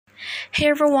Hey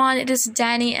everyone, it is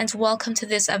Dani and welcome to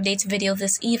this update video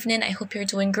this evening. I hope you're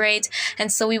doing great.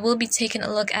 And so we will be taking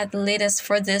a look at the latest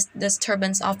for this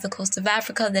disturbance off the coast of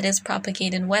Africa that is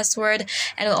propagating westward.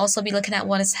 And we'll also be looking at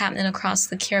what is happening across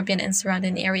the Caribbean and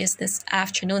surrounding areas this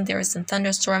afternoon. There are some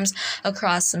thunderstorms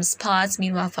across some spots.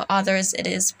 Meanwhile, for others, it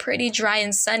is pretty dry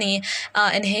and sunny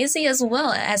and hazy as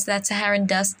well as that Saharan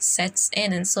dust sets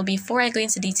in. And so before I go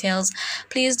into details,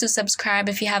 please do subscribe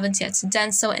if you haven't yet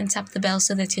done so and tap the bell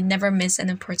so that you never miss an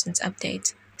important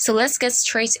update. So let's get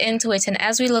straight into it. And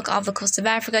as we look off the coast of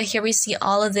Africa, here we see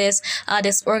all of this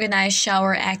organized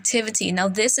shower activity. Now,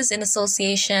 this is in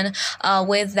association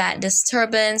with that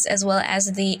disturbance as well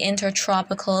as the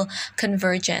intertropical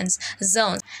convergence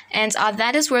zone. And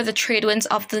that is where the trade winds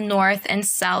of the north and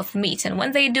south meet. And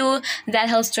when they do, that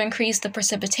helps to increase the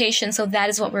precipitation. So that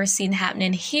is what we're seeing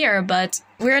happening here. But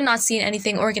we're not seeing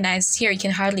anything organized here. You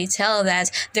can hardly tell that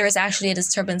there is actually a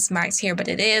disturbance marked here, but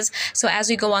it is. So as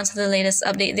we go on to the latest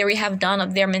update, there we have Dawn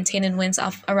up there maintaining winds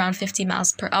of around 50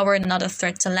 miles per hour, not a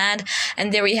threat to land.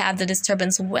 And there we have the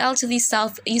disturbance well to the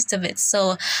southeast of it.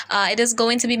 So it is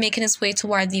going to be making its way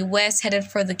toward the west, headed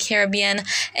for the Caribbean.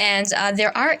 And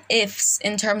there are ifs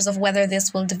in terms of whether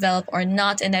this will develop or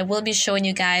not. And I will be showing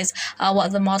you guys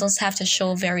what the models have to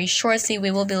show very shortly. We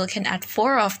will be looking at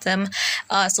 4 of them.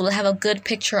 So we'll have a good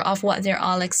picture of what they're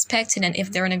all expecting and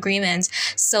if they're in agreement.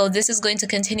 So this is going to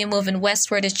continue moving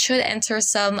westward. It should enter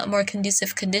some more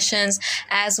conducive conditions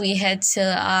as we head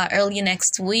to early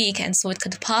next week, and so it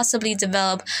could possibly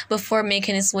develop before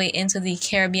making its way into the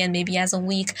Caribbean, maybe as a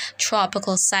weak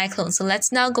tropical cyclone. So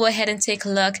let's now go ahead and take a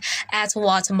look at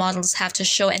what models have to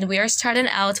show, and we are starting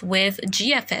out with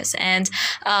GFS, and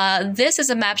this is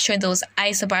a map showing those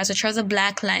isobars, which are the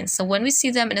black lines. So when we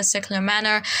see them in a circular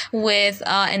manner with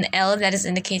an L that is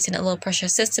indicating a low pressure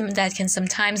system, that can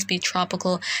sometimes be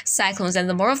tropical cyclones, and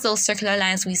the more of those circular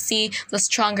lines we see, the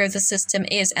stronger the system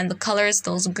is. And the colors,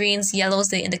 those greens, yellows,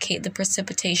 they indicate the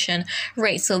precipitation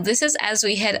rate. So this is as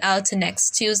we head out to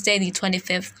next Tuesday, the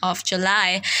 25th of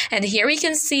July, and here we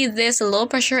can see this low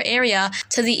pressure area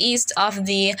to the east of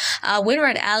the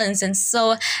Windward Islands. And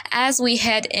so as we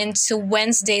head into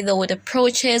Wednesday, though, it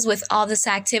approaches with all this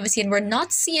activity, and we're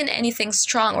not seeing anything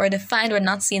strong or defined. We're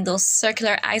not seeing those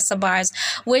circular isobars,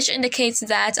 which indicates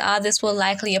that this will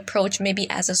likely approach maybe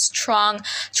as a strong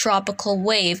tropical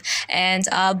wave. And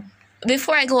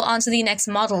before I go on to the next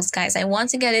models, guys, I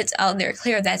want to get it out there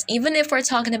clear that even if we're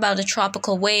talking about a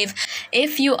tropical wave,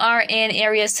 if you are in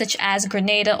areas such as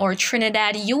Grenada or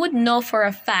Trinidad, you would know for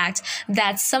a fact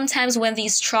that sometimes when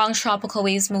these strong tropical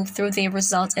waves move through, they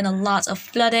result in a lot of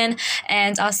flooding.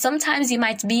 And sometimes you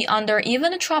might be under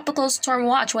even a tropical storm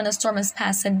watch when a storm is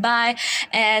passing by,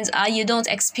 and you don't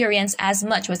experience as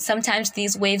much. But sometimes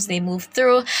these waves, they move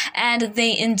through and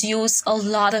they induce a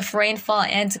lot of rainfall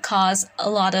and cause a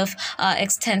lot of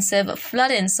extensive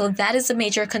flooding. So that is a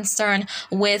major concern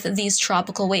with these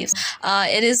tropical waves.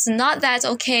 It is not that,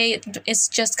 okay, it's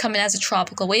just coming as a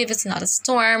tropical wave, it's not a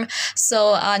storm,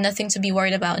 so nothing to be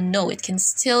worried about. No, it can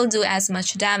still do as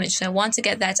much damage. So I want to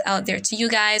get that out there to you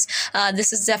guys.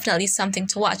 This is definitely something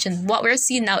to watch, and what we're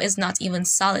seeing now is not even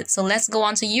solid. So let's go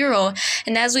on to Euro,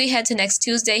 and as we head to next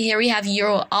Tuesday, here we have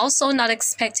Euro also not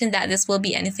expecting that this will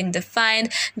be anything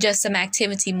defined, just some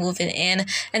activity moving in.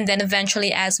 And then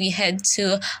eventually as we head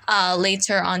to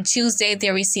later on Tuesday,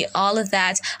 there we see all of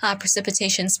that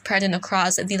precipitation spreading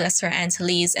across the Lesser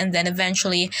Antilles, and then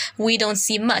eventually we don't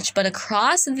see much, but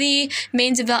across the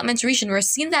main development region, we're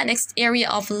seeing that next area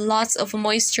of lots of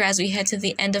moisture as we head to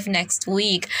the end of next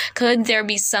week. Could there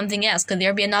be something else? Could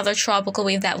there be another tropical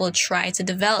wave that will try to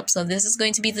develop? So this is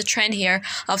going to be the trend here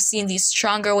of seeing these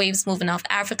stronger waves moving off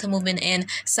Africa, moving in,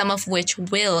 some of which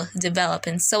will develop.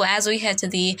 And so as we head to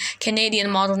the Canadian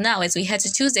model now, as we head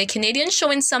to Tuesday, Canadian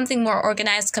showing something more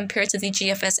organized compared to the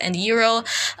GFS and Euro.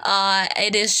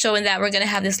 It is showing that we're going to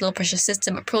have this low pressure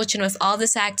system approaching with all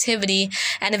this activity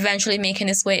and eventually making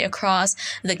its way across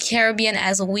the Caribbean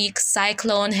as a weak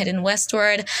cyclone heading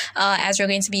westward, as we're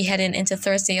going to be heading into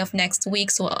Thursday of next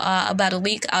week, so about a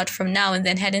week out from now, and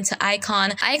then head into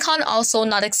Icon. Icon also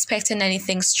not expecting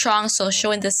anything strong, so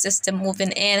showing the system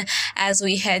moving in as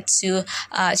we head to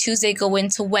Tuesday, go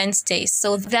into Wednesday.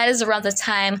 So that is around the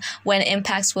time when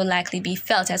impacts will will likely be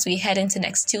felt as we head into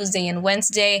next Tuesday and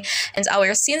Wednesday. And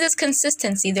we're seeing this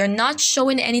consistency. They're not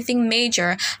showing anything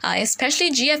major,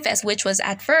 especially GFS, which was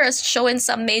at first showing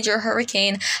some major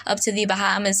hurricane up to the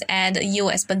Bahamas and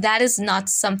US, but that is not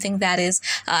something that is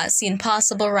seen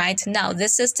possible right now.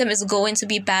 This system is going to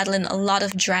be battling a lot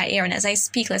of dry air, and as I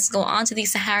speak, let's go on to the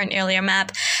Saharan area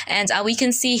map, and we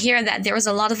can see here that there is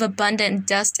a lot of abundant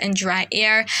dust and dry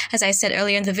air. As I said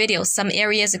earlier in the video, some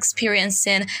areas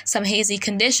experiencing some hazy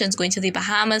conditions going to the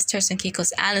Bahamas, Turks and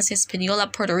Caicos Islands, Hispaniola,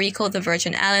 Puerto Rico, the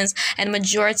Virgin Islands, and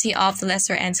majority of the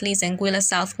Lesser Antilles, Anguilla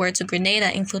southward to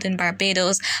Grenada, including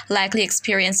Barbados, likely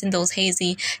experiencing those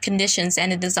hazy conditions.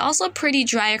 And it is also pretty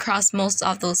dry across most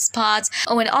of those spots.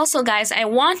 Oh, and also, guys, I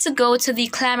want to go to the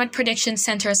Climate Prediction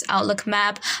Center's Outlook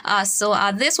map.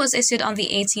 This was issued on the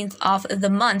 18th of the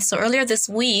month, so earlier this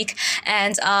week,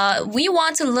 and we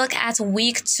want to look at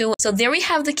week 2. So there we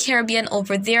have the Caribbean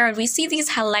over there, and we see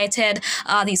these highlighted,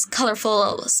 these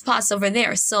colorful spots over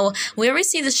there. So where we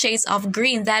see the shades of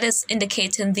green, that is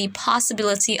indicating the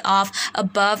possibility of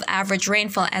above average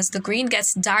rainfall. As the green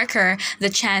gets darker, the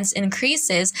chance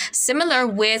increases. Similar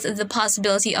with the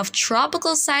possibility of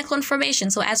tropical cyclone formation.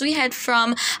 So as we head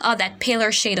from that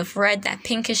paler shade of red, that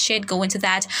pinkish shade, go into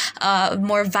that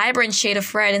more vibrant shade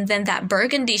of red, and then that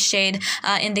burgundy shade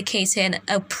indicating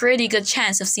a pretty good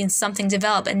chance of seeing something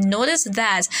develop. And notice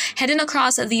that heading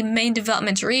across the main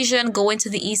development region, go into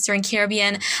the Eastern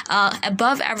Caribbean,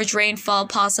 above average rainfall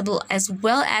possible, as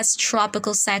well as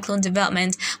tropical cyclone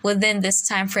development within this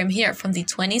time frame here from the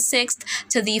 26th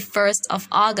to the 1st of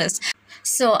August.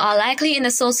 So likely in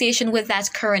association with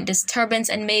that current disturbance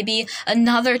and maybe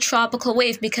another tropical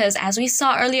wave, because as we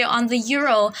saw earlier on the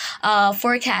Euro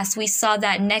forecast, we saw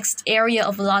that next area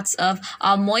of lots of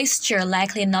moisture,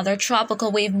 likely another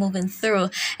tropical wave moving through.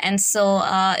 And so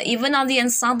even on the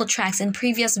ensemble tracks in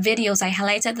previous videos, I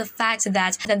highlighted the fact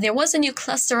that there was a new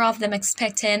cluster of them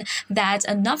expecting that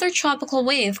another tropical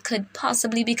wave could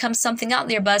possibly become something out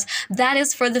there, but that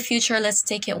is for the future. Let's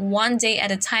take it one day at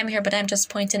a time here, but I'm just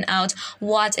pointing out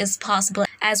what is possible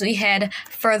as we head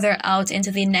further out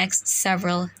into the next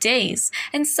several days.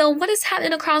 And so what is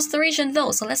happening across the region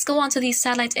though? So let's go on to the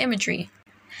satellite imagery.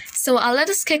 So let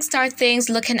us kickstart things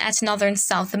looking at northern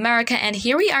South America, and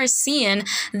here we are seeing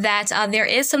that there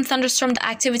is some thunderstorm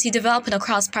activity developing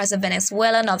across parts of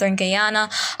Venezuela, northern Guyana.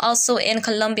 Also in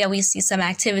Colombia, we see some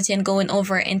activity and going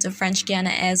over into French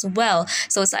Guiana as well.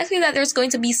 So it's likely that there's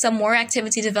going to be some more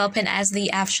activity developing as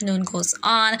the afternoon goes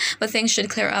on, but things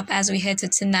should clear up as we head to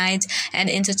tonight and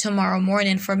into tomorrow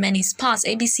morning for many spots.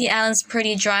 ABC Islands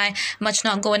pretty dry, much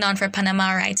not going on for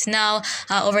Panama right now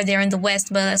over there in the west,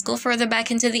 but let's go further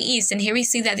back into the east, and here we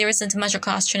see that there isn't much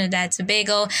across Trinidad and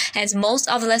Tobago, and most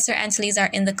of the Lesser Antilles are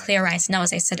in the clear right now.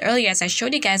 As I said earlier, as I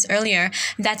showed you guys earlier,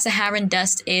 that Saharan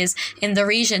dust is in the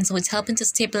region, so it's helping to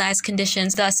stabilize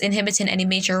conditions, thus inhibiting any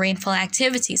major rainfall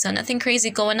activity. So nothing crazy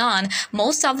going on.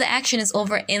 Most of the action is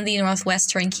over in the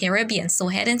northwestern Caribbean, so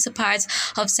head into parts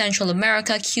of Central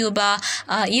America, Cuba,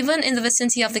 even in the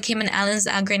vicinity of the Cayman Islands,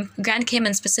 Grand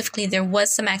Cayman specifically, there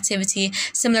was some activity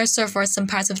similar so for some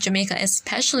parts of Jamaica,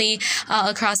 especially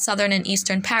across southern and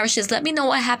eastern parishes. Let me know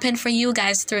what happened for you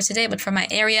guys through today, but for my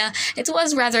area, it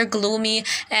was rather gloomy,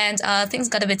 and things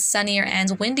got a bit sunnier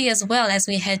and windy as well as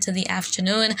we head to the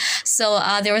afternoon. So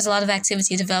there was a lot of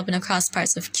activity developing across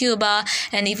parts of Cuba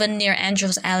and even near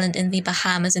Andros Island in the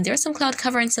Bahamas, and there's some cloud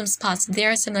cover in some spots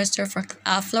there, similar to for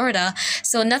Florida.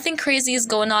 So nothing crazy is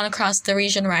going on across the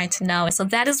region right now. So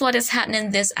that is what is happening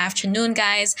this afternoon,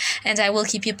 guys, and I will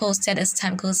keep you posted as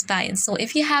time goes by. And so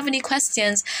if you have any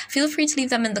questions, feel free to leave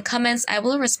them in the comments. I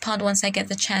will respond once I get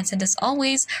the chance, and as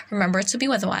always, remember to be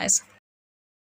weatherwise.